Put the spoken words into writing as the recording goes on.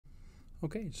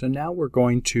Okay, so now we're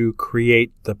going to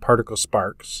create the particle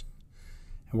sparks.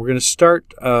 And we're going to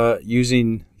start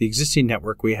using the existing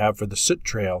network we have for the soot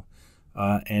trail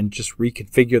and just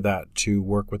reconfigure that to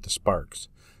work with the sparks.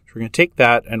 So we're going to take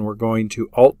that and we're going to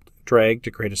Alt-drag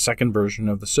to create a second version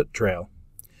of the soot trail.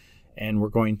 And we're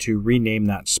going to rename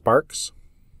that sparks.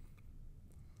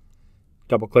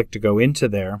 Double-click to go into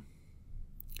there.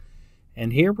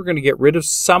 And here we're going to get rid of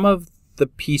some of the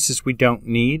pieces we don't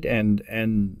need and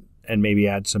maybe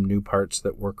add some new parts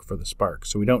that work for the spark.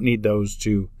 So we don't need those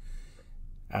to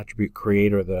attribute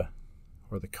create or the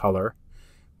color.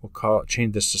 We'll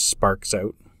change this to sparks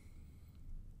out.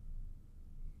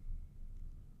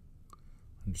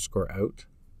 Underscore out.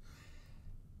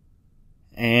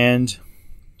 And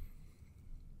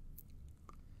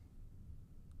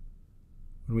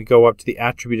when we go up to the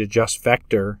attribute adjust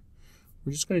vector,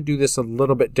 we're just going to do this a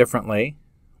little bit differently.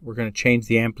 We're going to change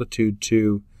the amplitude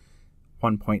to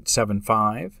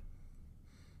 1.75,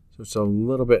 so it's a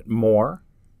little bit more,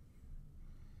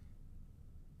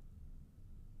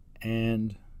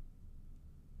 and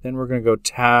then we're going to go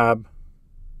tab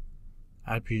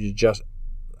attribute adjust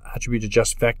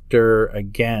vector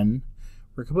again.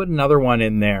 We're going to put another one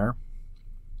in there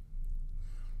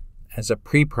as a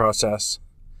pre-process,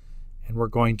 and we're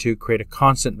going to create a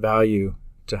constant value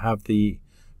to have the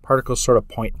particles sort of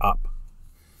point up.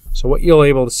 So what you'll be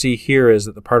able to see here is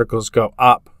that the particles go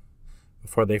up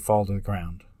before they fall to the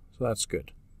ground. So that's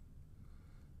good.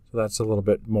 So that's a little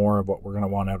bit more of what we're going to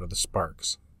want out of the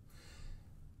sparks.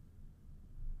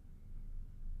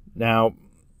 Now,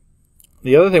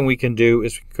 the other thing we can do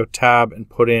is we can go tab and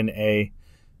put in a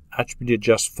attribute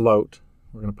adjust float.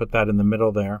 We're going to put that in the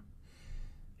middle there.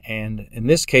 And in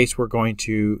this case, we're going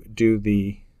to do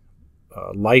the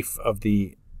life of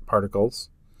the particles.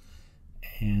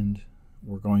 And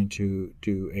we're going to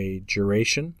do a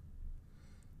duration,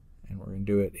 and we're going to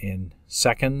do it in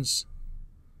seconds,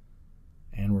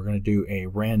 and we're going to do a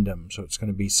random. So it's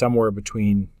going to be somewhere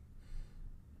between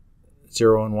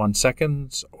 0 and 1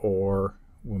 seconds, or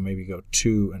we'll maybe go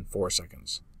 2 and 4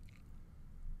 seconds.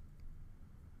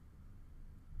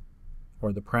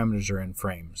 Or the parameters are in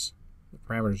frames. The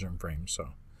parameters are in frames, so.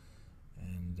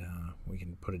 And we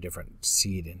can put a different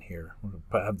seed in here. We'll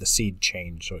have the seed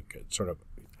change so it sort of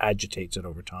agitates it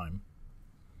over time.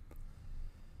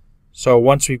 So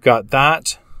once we've got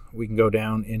that, we can go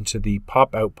down into the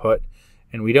pop output,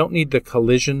 and we don't need the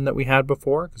collision that we had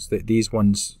before, because these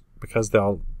ones, because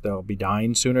they'll be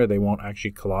dying sooner, they won't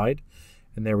actually collide.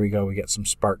 And there we go, we get some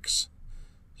sparks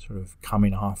sort of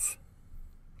coming off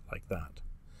like that.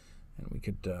 And we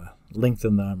could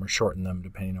lengthen them or shorten them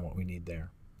depending on what we need there.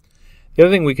 The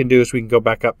other thing we can do is we can go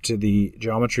back up to the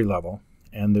geometry level,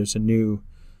 and there's a new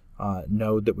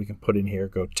node that we can put in here.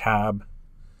 Go tab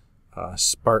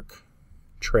spark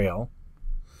trail,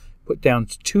 put down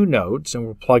 2 nodes, and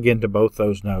we'll plug into both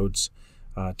those nodes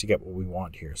to get what we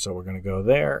want here. So we're going to go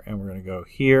there, and we're going to go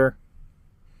here,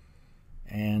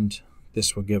 and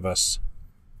this will give us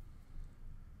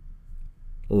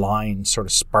lines, sort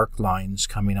of spark lines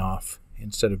coming off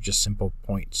instead of just simple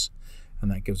points, and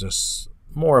that gives us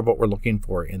more of what we're looking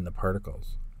for in the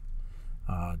particles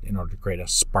in order to create a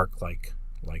spark-like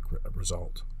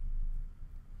result.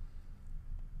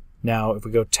 Now, if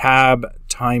we go tab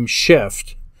time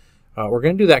shift, we're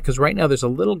going to do that because right now there's a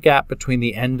little gap between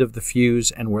the end of the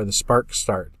fuse and where the sparks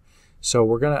start. So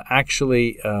we're going to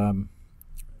actually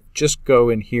just go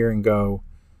in here and go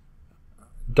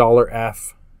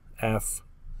 $F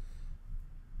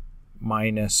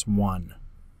 -1.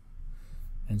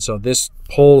 And so this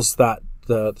pulls the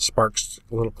sparks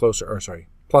a little closer, or sorry,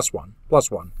 +1,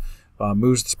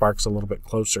 moves the sparks a little bit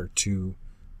closer to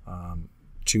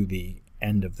the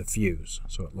end of the fuse,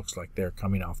 so it looks like they're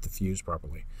coming off the fuse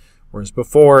properly. Whereas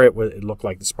before it looked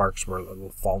like the sparks were a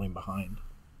little falling behind.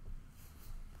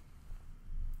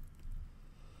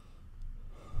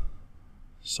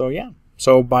 So yeah,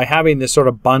 so by having this sort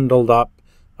of bundled up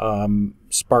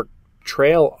spark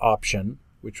trail option,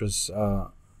 which was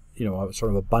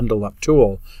sort of a bundled up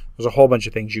tool, there's a whole bunch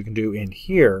of things you can do in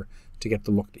here to get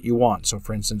the look that you want. So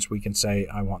for instance, we can say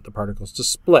I want the particles to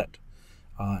split.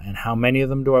 And how many of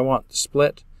them do I want to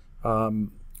split?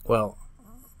 Well,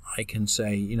 I can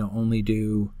say, only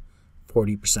do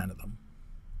 40% of them.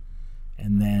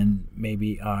 And then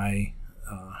maybe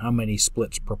how many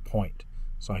splits per point?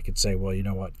 So I could say, well, you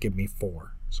know what, give me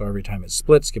 4. So every time it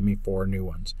splits, give me 4 new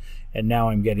ones. And now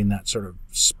I'm getting that sort of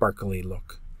sparkly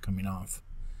look coming off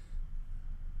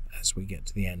as we get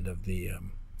to the end of the,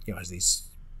 as these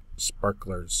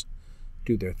sparklers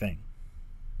do their thing.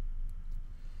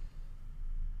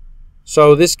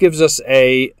 So this gives us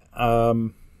the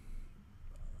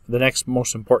the next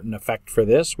most important effect for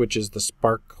this, which is the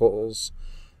sparkles,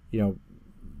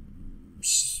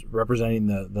 representing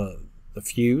the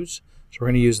fuse. So we're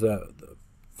going to use the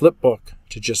flip book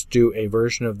to just do a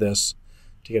version of this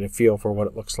to get a feel for what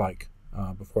it looks like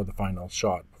before the final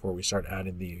shot, before we start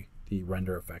adding the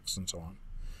render effects and so on,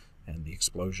 and the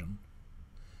explosion.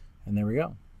 And there we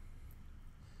go.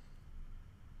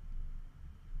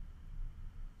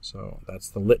 So that's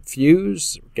the lit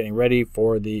fuse, getting ready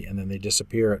for and then they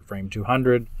disappear at frame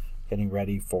 200, getting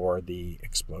ready for the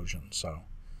explosion. So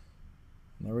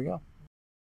there we go.